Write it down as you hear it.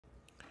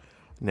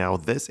Now,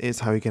 this is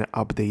how you can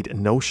update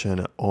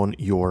Notion on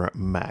your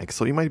Mac.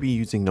 So you might be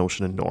using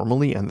Notion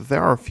normally, and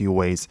there are a few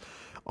ways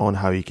on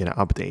how you can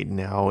update.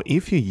 Now,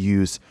 if you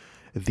use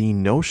the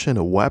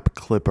Notion Web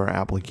Clipper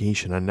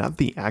application and not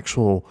the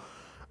actual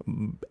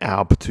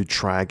app to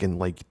track and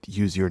like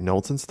use your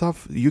notes and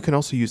stuff, you can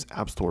also use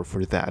App Store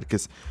for that,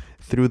 because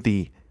through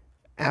the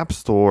App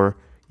Store,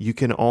 you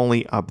can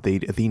only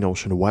update the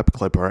Notion Web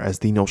Clipper, as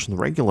the Notion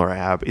regular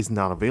app is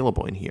not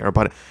available in here.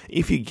 But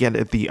if you get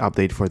the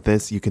update for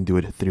this, you can do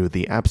it through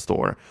the App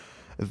Store.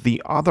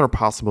 The other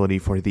possibility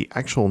for the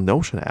actual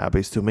Notion app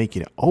is to make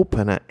it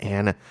open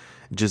and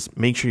just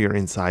make sure you're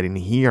inside in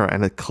here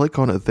and click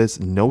on this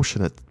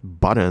Notion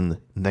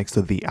button next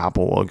to the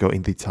Apple logo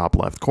in the top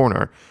left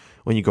corner.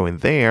 When you go in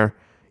there,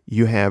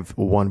 you have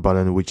one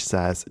button which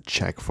says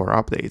check for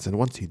updates. And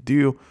once you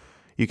do,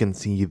 you can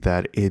see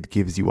that it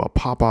gives you a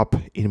pop-up.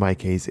 In my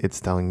case, it's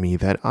telling me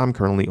that I'm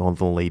currently on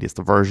the latest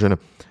version.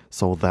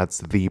 So that's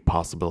the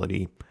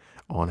possibility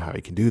on how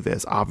you can do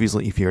this.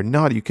 Obviously, if you're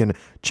not, you can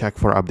check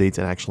for updates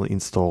and actually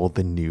install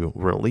the new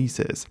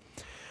releases.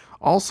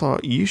 Also,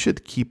 you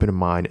should keep in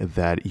mind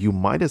that you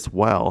might as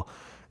well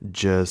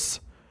just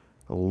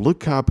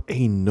look up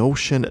a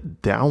Notion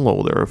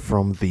downloader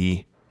from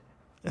the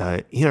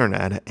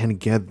internet and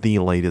get the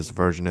latest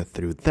version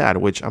through that,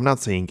 which I'm not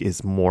saying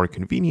is more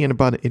convenient,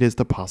 but it is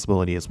the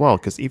possibility as well.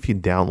 Because if you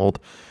download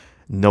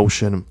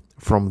Notion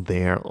from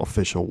their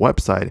official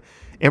website,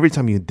 every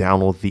time you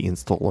download the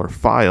installer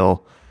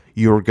file,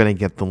 you're going to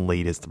get the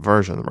latest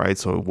version, right?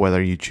 So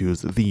whether you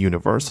choose the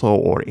universal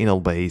or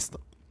Intel-based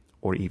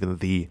or even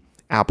the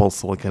Apple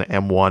Silicon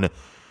M1,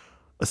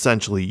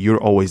 essentially you're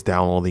always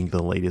downloading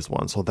the latest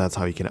one. So that's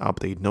how you can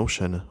update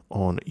Notion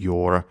on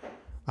your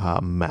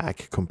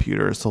Mac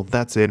computer. So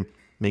that's it.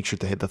 Make sure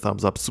to hit the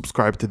thumbs up,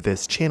 subscribe to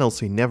this channel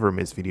so you never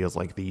miss videos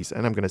like these,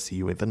 and I'm going to see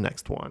you in the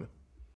next one.